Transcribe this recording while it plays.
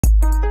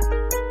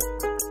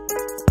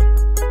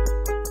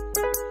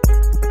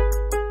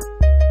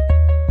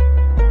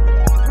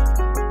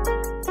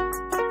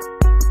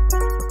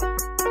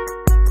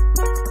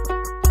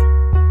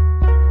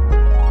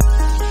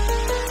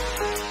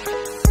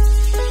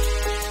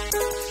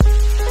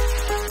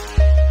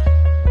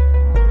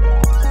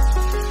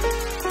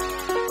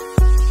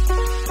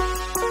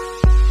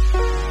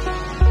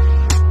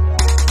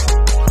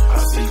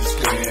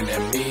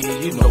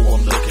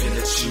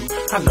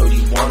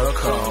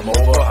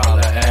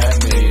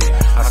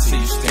I see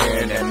you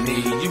staring at me,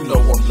 you know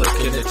I'm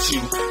looking at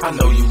you. I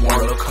know you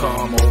wanna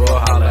come over,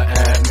 holla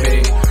at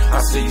me. I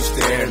see you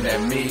staring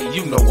at me,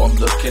 you know I'm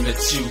looking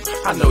at you.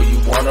 I know you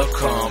wanna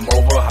come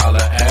over,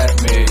 holla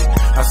at me.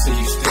 I see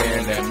you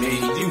staring at me,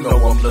 you know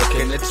I'm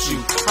looking at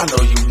you. I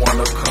know you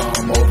wanna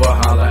come over,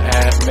 holla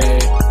at me.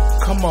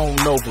 Come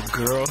on over,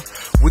 girl,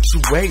 what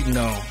you waiting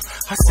on?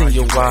 I seen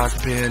your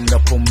eyes been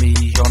up on me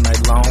all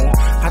night long.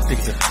 I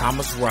think the time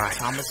is right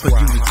for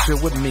you to chill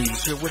with me.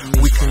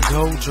 We can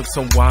go drink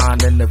some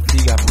wine in the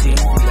VIP.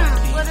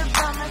 What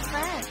about my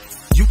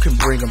friends? You can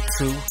bring them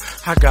too.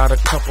 I got a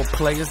couple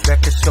players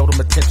that can show them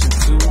attention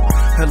too.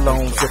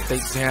 Alone if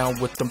they down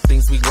with them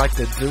things we like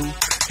to do.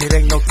 It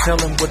ain't no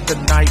telling what the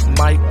night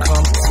might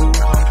come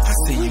to. I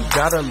see you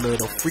got a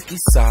little freaky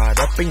side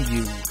up in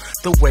you.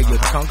 The way your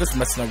tongue is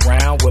messing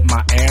around with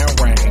my air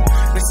ring.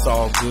 It's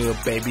all good,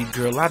 baby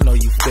girl, I know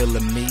you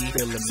feeling me.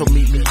 So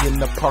meet me in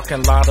the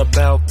parking lot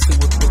about 2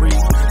 or 3.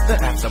 The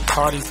after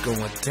party's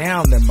going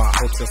down in my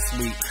hotel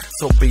suite.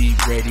 So be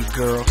ready,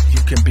 girl,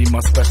 you can be my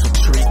special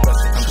treat.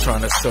 I'm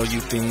trying to show you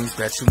things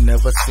that you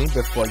never seen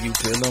before. You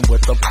dealing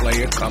with a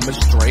player coming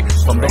straight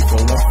from the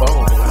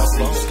 414. I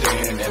see you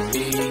staring at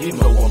me, you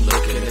know I'm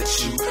looking at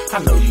you. I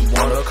know you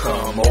wanna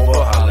come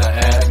over, holla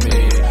at me.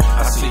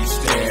 I see you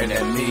staring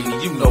at me,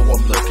 you know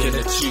I'm looking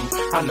at you.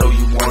 I know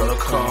you wanna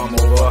come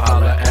over,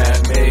 holla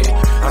at me.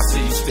 I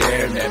see you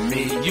staring at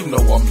me, you know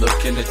I'm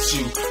looking at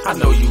you. I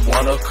know you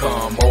wanna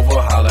come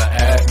over, holla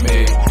at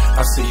me.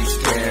 I see you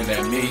staring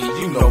at me,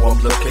 you know I'm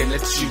looking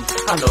at you.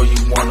 I know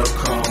you wanna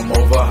come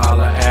over,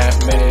 holla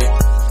at me.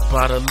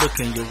 By the look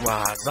in your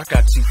eyes, I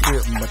got you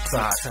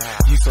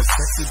hypnotized. You so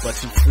sexy, but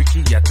you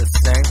freaky at the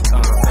same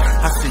time.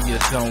 I see you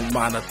don't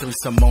mind a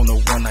threesome on a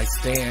one-night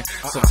stand.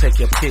 So take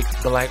your pick,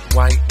 black,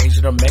 white,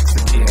 Asian, or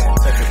Mexican.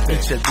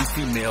 Each of these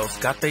females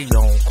got their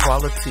own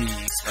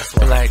qualities.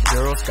 Black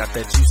girls got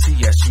that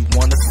juicy ass you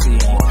wanna see.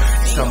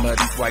 Some of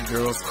these white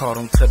girls caught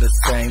on to the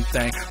same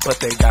thing, but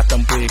they got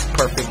them big,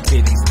 perfect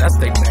titties, that's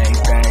their main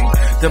thing.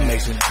 Them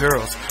Asian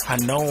girls are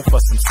known for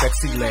some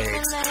sexy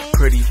legs,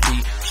 pretty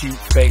feet, cute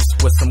face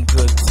with some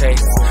good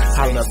taste.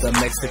 I love the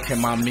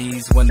Mexican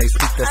mommies when they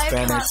speak the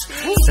Spanish.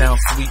 Sound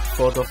sweet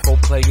for the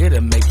foreplay,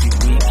 it'll make you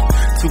weak.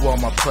 To all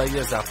my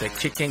players out there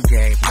kicking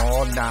game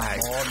all night.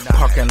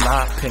 Parking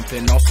lot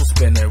pimping, also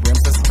spinning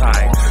rims is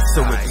tight.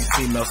 So if these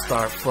females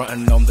start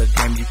fronting on the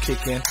game you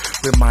kicking,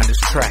 remind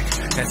this track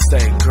and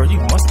say, girl, you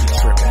must be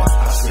tripping.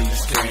 I see you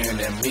staring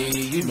at me,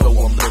 you know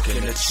I'm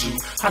looking at you.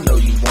 I know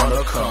you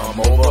wanna come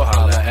over,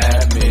 holla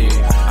at me.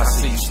 I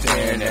see you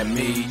staring at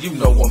me, you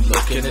know I'm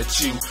looking at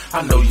you.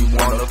 I know you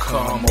wanna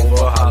come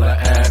over, holla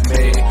at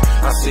me.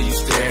 I see you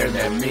staring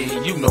at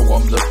me, you know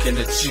I'm looking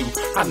at you.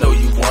 I know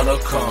you wanna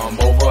come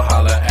over,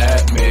 holla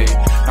at me.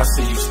 I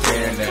see you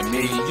staring at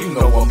me, you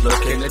know I'm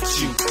looking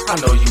at you. I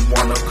know you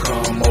wanna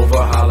come over,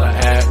 holla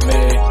at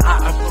me.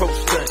 I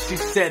approached her, she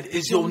said,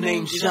 is your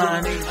name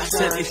Shine? I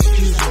said,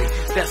 excuse me,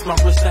 that's my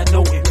wrist, I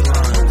know it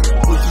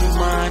blind. Would you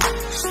mind?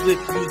 Slip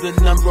you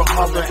the number,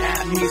 holler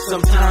at me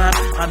sometime.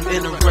 I'm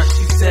in a rush,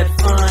 she said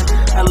fine.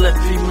 I let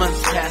 3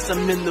 months pass,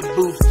 I'm in the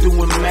booth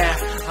doing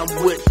math.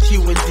 I'm with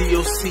Q and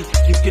DOC,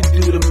 you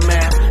can do the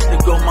math.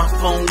 There go my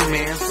phone,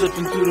 man,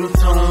 slipping through them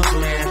tones,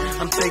 man.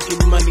 I'm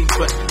taking money,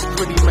 but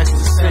pretty much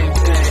the same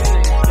thing.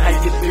 How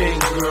you been,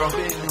 girl?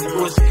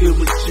 What's good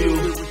with you?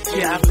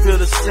 Yeah, I feel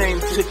the same,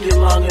 took you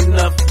long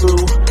enough,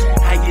 boo.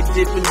 How you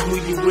dipping, who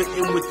you with,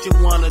 and what you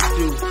wanna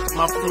do?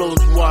 My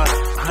flow's water,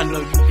 I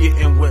know you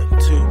getting wet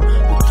too.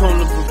 The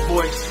tone of her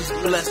voice, she's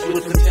blessed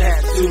with the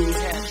tattoos.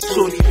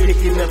 Shorty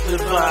picking up the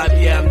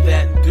vibe, yeah, I'm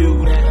that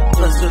dude.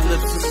 Plus her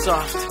lips are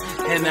soft,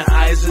 and her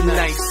eyes are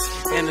nice,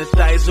 and her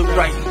thighs are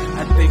right.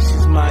 I think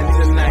she's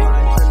mine tonight.